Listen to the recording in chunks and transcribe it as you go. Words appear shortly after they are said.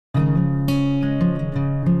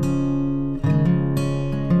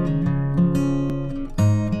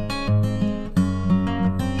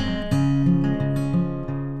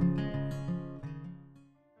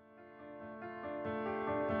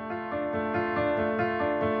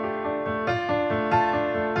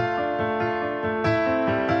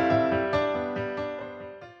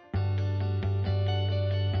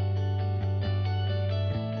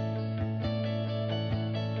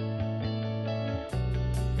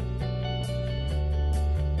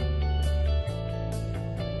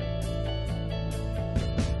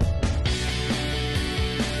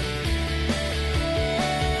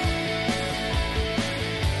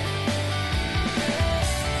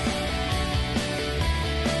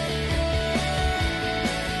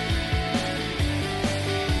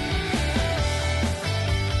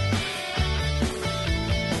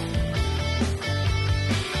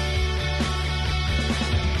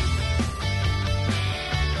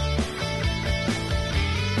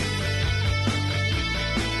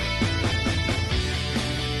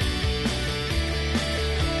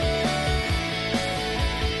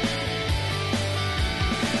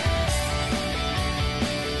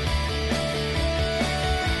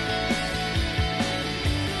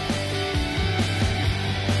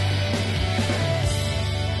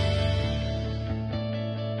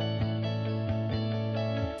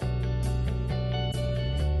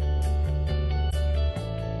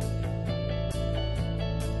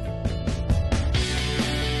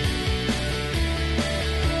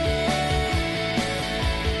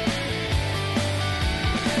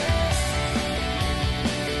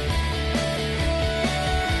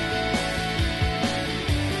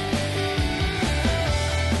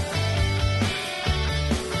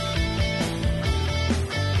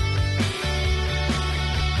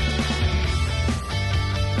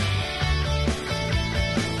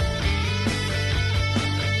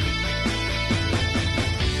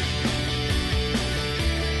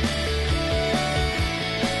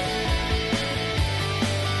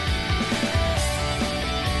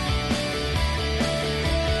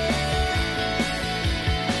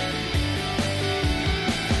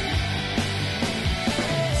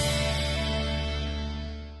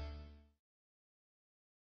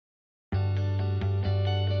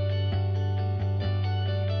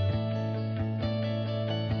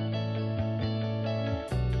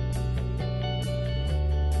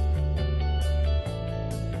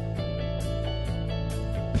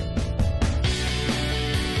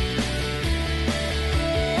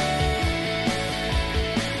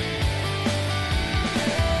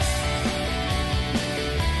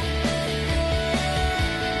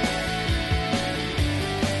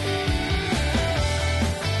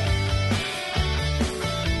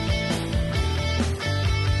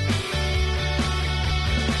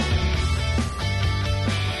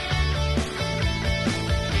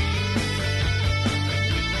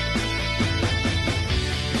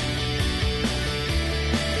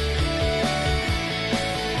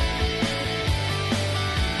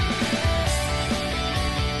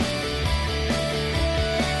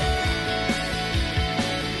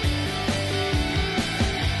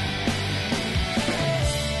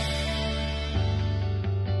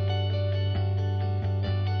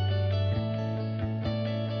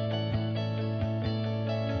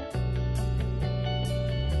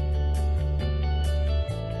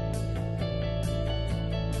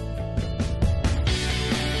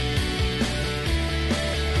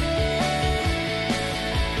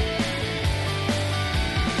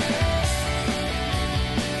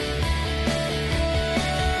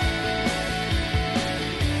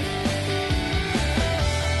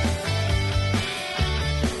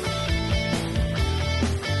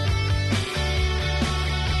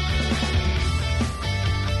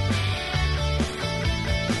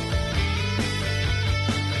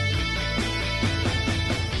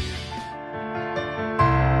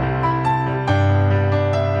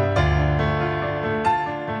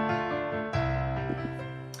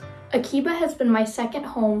Akiba has been my second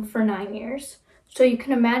home for 9 years, so you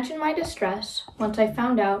can imagine my distress once I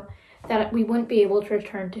found out that we wouldn't be able to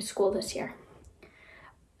return to school this year.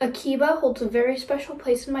 Akiba holds a very special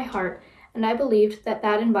place in my heart, and I believed that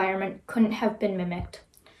that environment couldn't have been mimicked.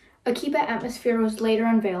 Akiba atmosphere was later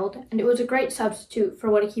unveiled, and it was a great substitute for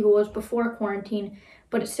what Akiba was before quarantine,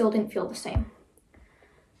 but it still didn't feel the same.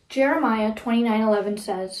 Jeremiah 29:11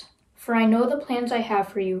 says, "For I know the plans I have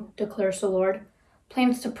for you, declares the Lord,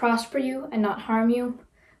 plans to prosper you and not harm you,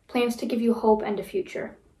 plans to give you hope and a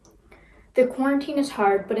future." The quarantine is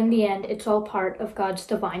hard, but in the end, it's all part of God's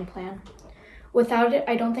divine plan. Without it,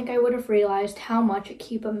 I don't think I would have realized how much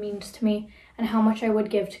Akiba means to me and how much I would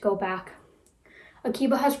give to go back.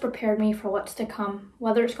 Akiba has prepared me for what's to come,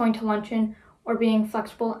 whether it's going to luncheon or being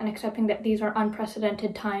flexible and accepting that these are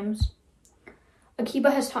unprecedented times.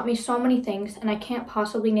 Akiba has taught me so many things, and I can't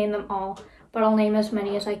possibly name them all, but I'll name as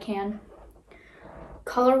many as I can.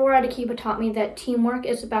 Color War at Akiba taught me that teamwork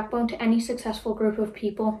is the backbone to any successful group of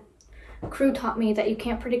people. Crew taught me that you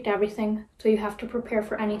can't predict everything, so you have to prepare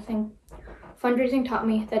for anything. Fundraising taught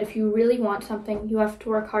me that if you really want something, you have to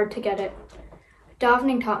work hard to get it.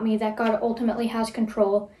 Davening taught me that God ultimately has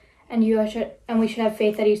control, and we should have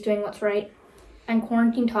faith that He's doing what's right. And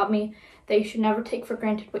quarantine taught me that you should never take for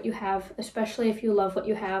granted what you have, especially if you love what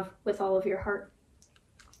you have with all of your heart.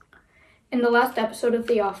 In the last episode of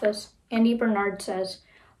The Office, Andy Bernard says,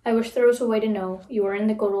 "I wish there was a way to know you were in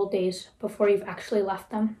the good old days before you've actually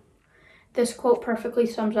left them." This quote perfectly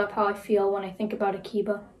sums up how I feel when I think about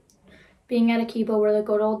Akiba. Being at Akiba were the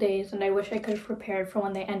good old days, and I wish I could have prepared for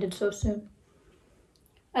when they ended so soon.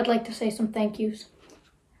 I'd like to say some thank yous.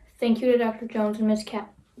 Thank you to Dr. Jones and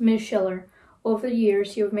Ms. Schiller. Over the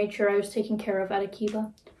years, you have made sure I was taken care of at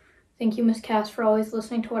Akiba. Thank you, Ms. Cass, for always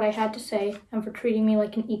listening to what I had to say and for treating me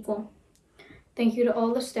like an equal. Thank you to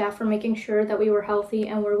all the staff for making sure that we were healthy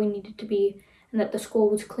and where we needed to be, and that the school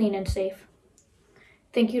was clean and safe.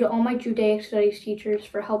 Thank you to all my Judaic studies teachers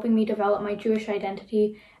for helping me develop my Jewish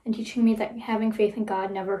identity and teaching me that having faith in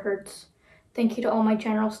God never hurts. Thank you to all my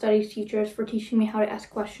general studies teachers for teaching me how to ask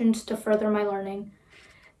questions to further my learning.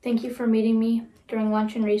 Thank you for meeting me during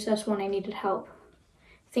lunch and recess when I needed help.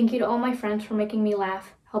 Thank you to all my friends for making me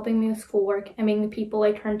laugh, helping me with schoolwork, and being the people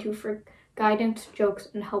I turned to for guidance, jokes,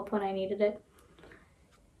 and help when I needed it.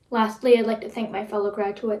 Lastly, I'd like to thank my fellow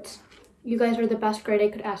graduates. You guys are the best grade I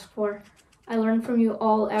could ask for. I learn from you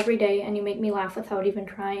all every day, and you make me laugh without even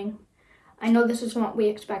trying. I know this isn't what we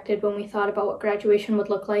expected when we thought about what graduation would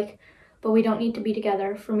look like, but we don't need to be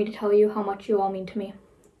together for me to tell you how much you all mean to me.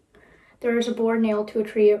 There is a board nailed to a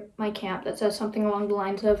tree at my camp that says something along the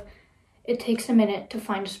lines of, "It takes a minute to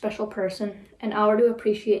find a special person, an hour to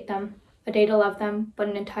appreciate them, a day to love them, but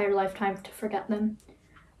an entire lifetime to forget them."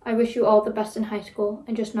 I wish you all the best in high school,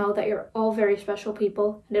 and just know that you're all very special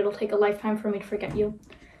people, and it'll take a lifetime for me to forget you.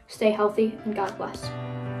 Stay healthy, and God bless.